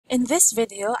In this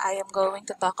video, I am going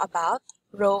to talk about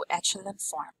row echelon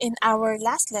form. In our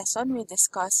last lesson, we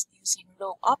discussed using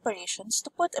row operations to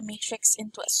put a matrix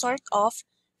into a sort of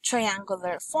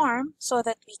triangular form so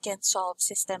that we can solve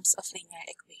systems of linear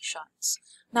equations.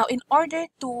 Now, in order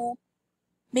to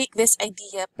make this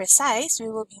idea precise, we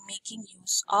will be making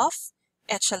use of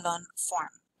echelon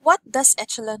form. What does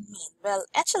echelon mean? Well,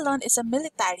 echelon is a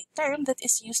military term that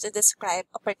is used to describe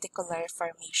a particular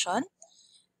formation,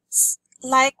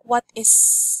 like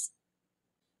this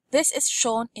is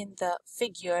shown in the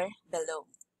figure below.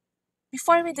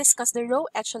 Before we discuss the row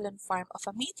echelon form of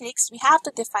a matrix, we have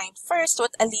to define first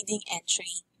what a leading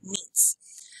entry means.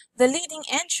 The leading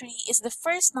entry is the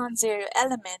first non-zero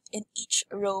element in each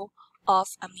row of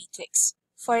a matrix.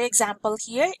 For example,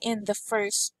 here in the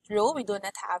first row, we do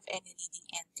not have any leading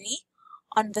entry.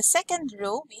 On the second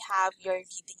row, we have your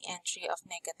leading entry of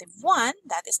 -1,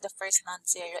 that is the first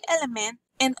non-zero element.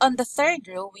 And on the third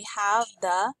row, we have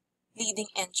the leading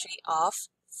entry of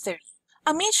 3.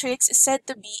 A matrix is said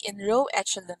to be in row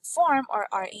echelon form, or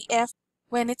REF,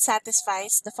 when it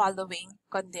satisfies the following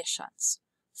conditions.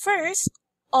 First,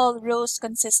 all rows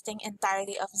consisting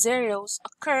entirely of zeros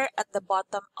occur at the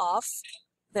bottom of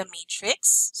the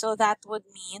matrix. So that would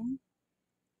mean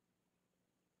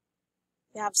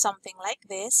you have something like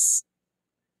this.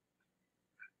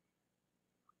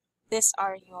 These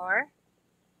are your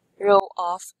row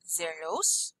of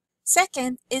zeros.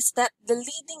 Second is that the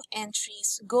leading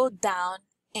entries go down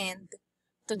and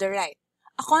to the right.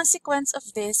 A consequence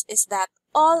of this is that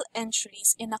all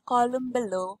entries in a column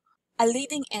below a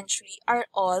leading entry are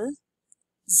all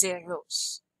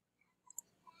zeros.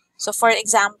 So for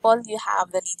example, you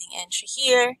have the leading entry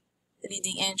here, the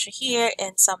leading entry here,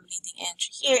 and some leading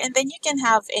entry here, and then you can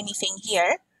have anything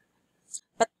here.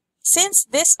 But since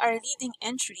these are leading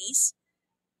entries,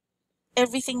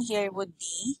 everything here would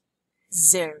be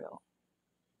 0.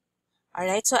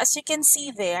 Alright, so as you can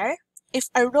see there, if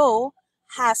a row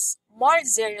has more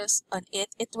zeros on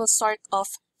it, it will sort of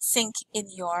sink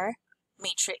in your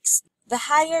matrix. The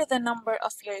higher the number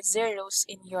of your zeros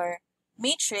in your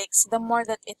matrix, the more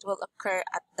that it will occur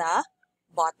at the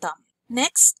bottom.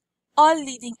 Next, all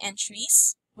leading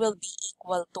entries will be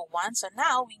equal to 1. So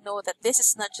now we know that this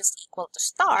is not just equal to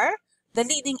star. The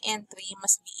leading entry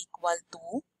must be equal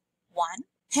to 1.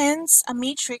 Hence, a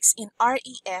matrix in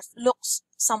REF looks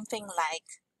something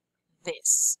like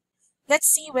this. Let's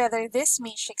see whether this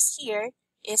matrix here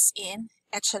is in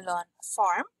echelon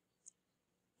form.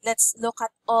 Let's look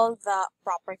at all the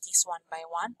properties one by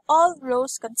one. All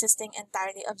rows consisting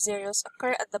entirely of zeros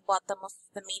occur at the bottom of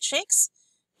the matrix.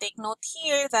 Take note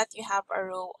here that you have a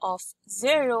row of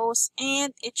zeros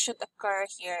and it should occur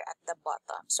here at the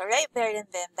bottom. So right there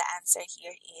and then the answer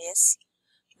here is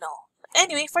no. But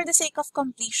anyway, for the sake of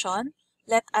completion,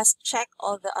 let us check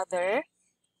all the other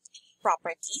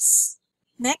properties.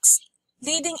 Next,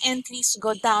 leading entries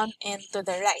go down and to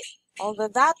the right. Although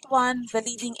that one, the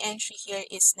leading entry here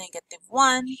is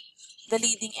 -1. The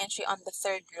leading entry on the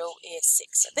third row is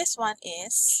 6. So this one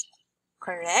is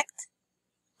correct.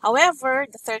 However,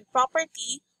 the third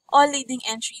property, all leading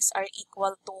entries are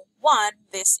equal to 1.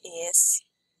 This is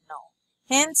no.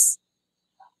 Hence,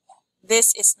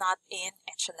 this is not in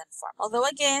echelon form. Although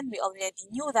again, we already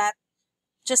knew that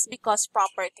just because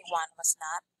property 1 was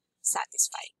not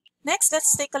satisfied. Next,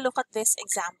 let's take a look at this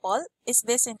example. Is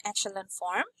this in echelon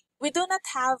form? We do not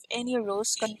have any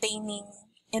rows containing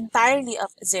entirely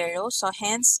of zeros, so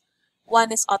hence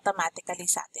 1 is automatically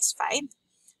satisfied.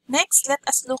 Next, let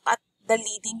us look at the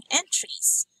leading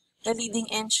entries. The leading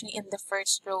entry in the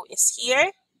first row is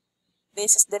here.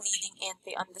 This is the leading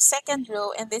entry on the second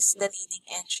row, and this is the leading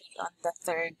entry on the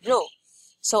third row.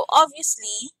 So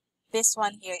obviously, this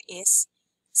one here is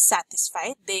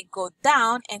satisfied. They go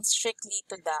down and strictly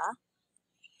to the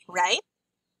right.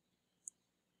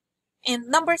 And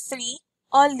number 3,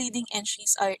 all leading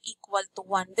entries are equal to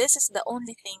 1. This is the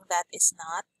only thing that is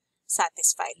not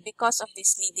satisfied because of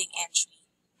this leading entry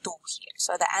 2 here.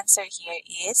 So the answer here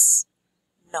is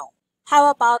no. How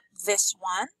about this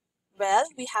one? Well,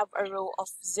 we have a row of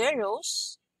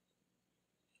zeros.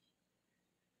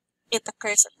 It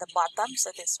occurs at the bottom,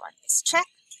 so this one is checked.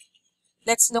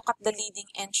 Let's look at the leading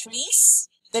entries.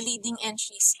 The leading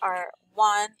entries are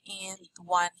 1 and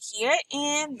 1 here,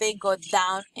 and they go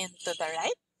down and to the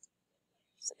right.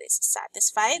 So this is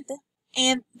satisfied.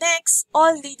 And next,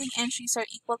 all leading entries are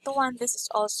equal to 1. This is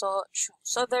also true.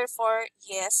 So therefore,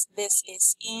 yes, this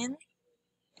is in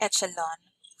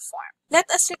echelon form. Let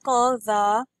us recall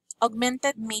the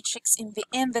augmented matrix in the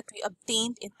end that we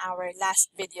obtained in our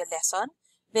last video lesson.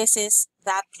 This is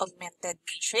that augmented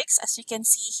matrix. As you can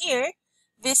see here,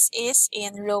 This is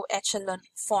in row echelon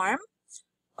form.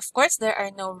 Of course, there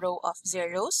are no row of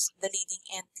zeros. The leading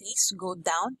entries go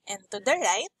down and to the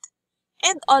right,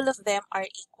 and all of them are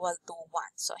equal to 1.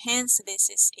 So hence, this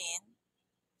is in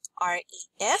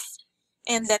REF.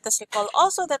 And let us recall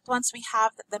also that once we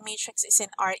have that the matrix is in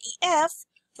REF,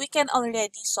 we can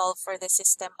already solve for the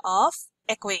system of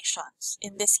equations.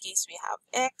 In this case, we have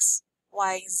x,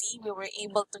 y, z. We were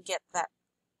able to get that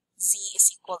z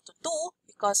is equal to 2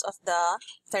 because of the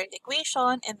third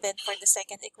equation. And then for the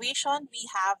second equation, we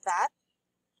have that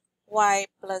y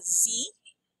plus z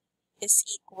is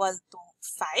equal to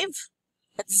 5.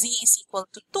 But z is equal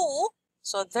to 2.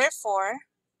 So therefore,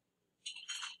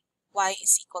 y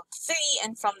is equal to 3.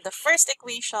 And from the first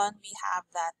equation, we have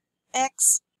that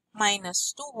x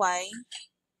minus 2y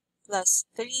plus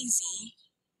 3z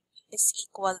is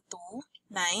equal to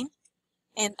 9.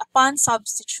 And upon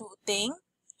substituting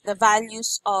the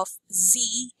values of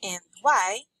z and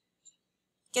y,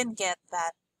 you can get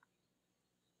that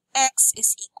x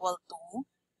is equal to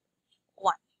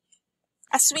 1.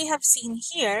 As we have seen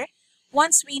here,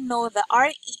 once we know the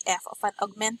REF of an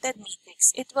augmented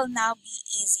matrix, it will now be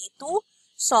easy to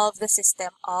solve the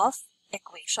system of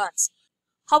equations.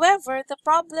 However, the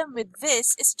problem with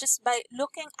this is just by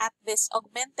looking at this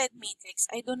augmented matrix,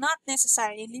 I do not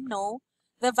necessarily know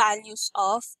the values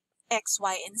of x,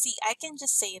 y, and z. I can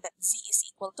just say that z is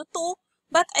equal to 2,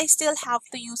 but I still have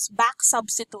to use back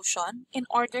substitution in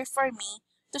order for me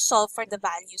to solve for the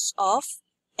values of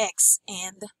x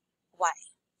and y.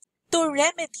 To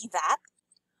remedy that,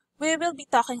 we will be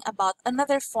talking about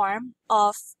another form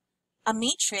of a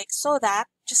matrix so that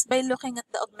just by looking at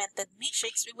the augmented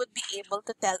matrix, we would be able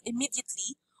to tell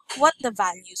immediately what the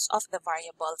values of the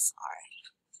variables are.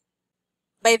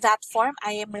 By that form,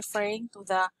 I am referring to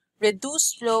the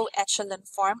reduced row echelon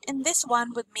form, and this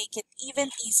one would make it even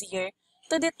easier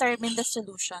to determine the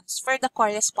solutions for the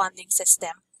corresponding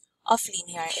system of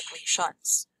linear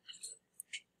equations.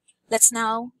 Let's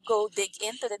now go dig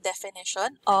into the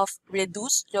definition of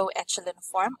reduced row echelon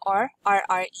form, or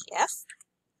RREF.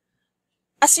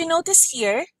 As you notice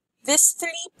here, these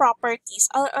three properties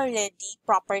are already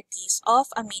properties of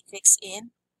a matrix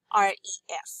in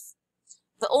REF.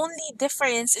 The only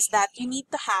difference is that you need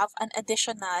to have an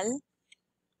additional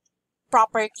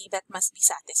property that must be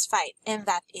satisfied, and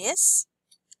that is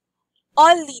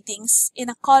all leadings in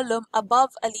a column above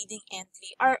a leading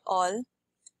entry are all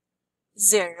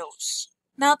zeros.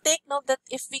 Now take note that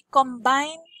if we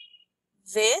combine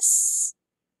this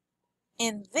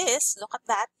and this, look at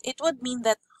that, it would mean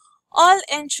that all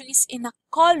entries in a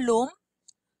column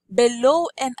below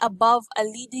and above a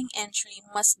leading entry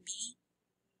must be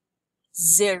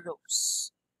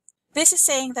zeros. This is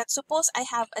saying that suppose I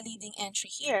have a leading entry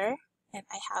here and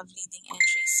I have leading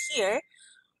entries here,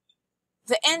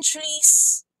 the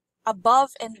entries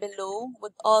above and below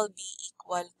would all be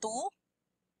equal to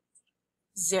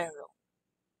 0.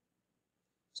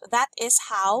 So that is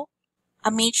how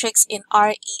a matrix in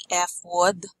REF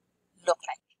would look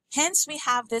like. Hence, we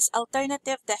have this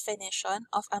alternative definition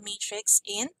of a matrix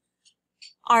in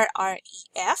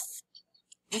RREF.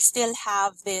 We still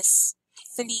have these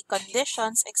three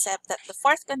conditions, except that the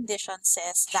fourth condition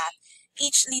says that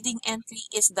each leading entry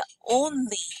is the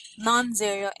only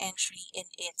non-zero entry in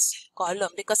its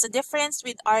column. Because the difference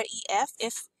with REF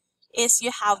is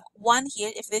you have 1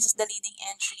 here, if this is the leading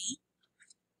entry,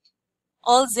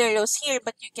 all zeros here,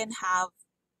 but you can have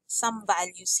some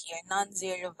values here,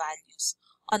 non-zero values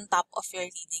on top of your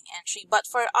leading entry. But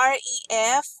for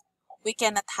REF, we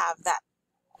cannot have that.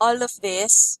 All of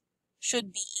this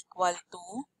should be equal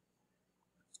to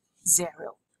 0.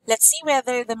 Let's see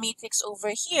whether the matrix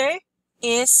over here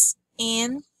is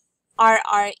in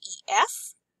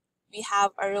RREF. We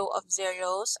have a row of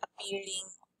zeros appearing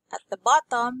at the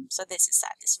bottom, so this is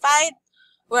satisfied.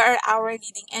 Where are our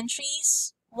leading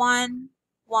entries? 1,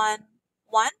 1,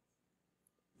 1.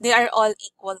 They are all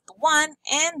equal to 1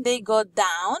 and they go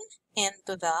down and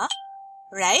to the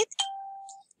right.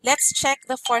 Let's check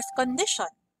the fourth condition.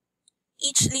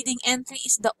 Each leading entry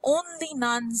is the only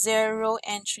non-zero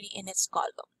entry in its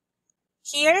column.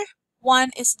 Here,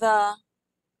 1 is the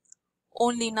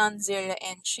only non-zero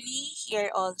entry, here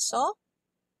also.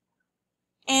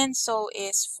 And so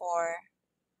is for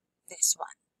this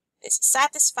one. This is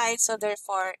satisfied, so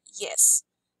therefore, yes,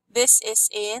 this is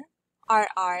in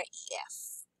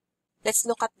RREF. Let's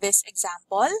look at this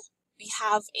example. We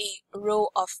have a row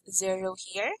of 0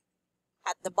 here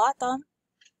at the bottom.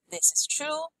 This is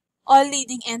true. All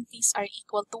leading entries are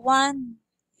equal to 1.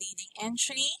 Leading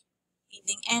entry,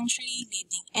 leading entry,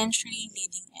 leading entry,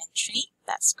 leading entry.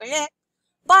 That's correct.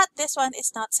 But this one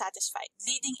is not satisfied.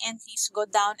 Leading entries go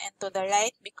down and to the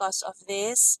right because of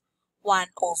this 1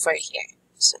 over here.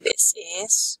 So this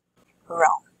is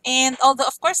wrong. And although,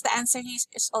 of course, the answer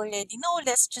is already no,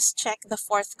 let's just check the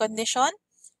fourth condition.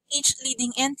 Each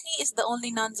leading entry is the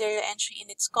only non-zero entry in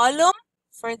its column.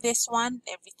 For this one,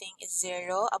 everything is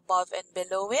 0 above and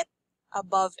below it,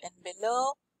 above and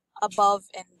below, above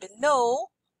and below.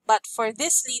 But for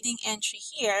this leading entry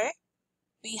here,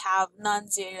 we have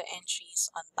non-zero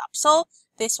entries on top. So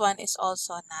this one is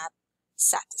also not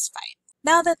satisfied.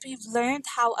 Now that we've learned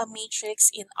how a matrix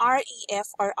in REF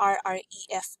or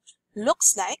RREF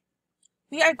looks like,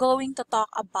 we are going to talk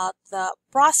about the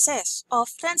process of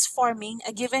transforming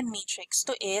a given matrix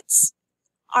to its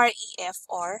REF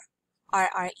or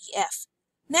RREF.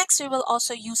 Next, we will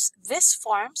also use these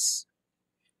forms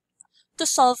to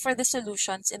solve for the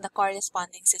solutions in the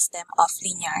corresponding system of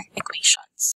linear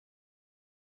equations.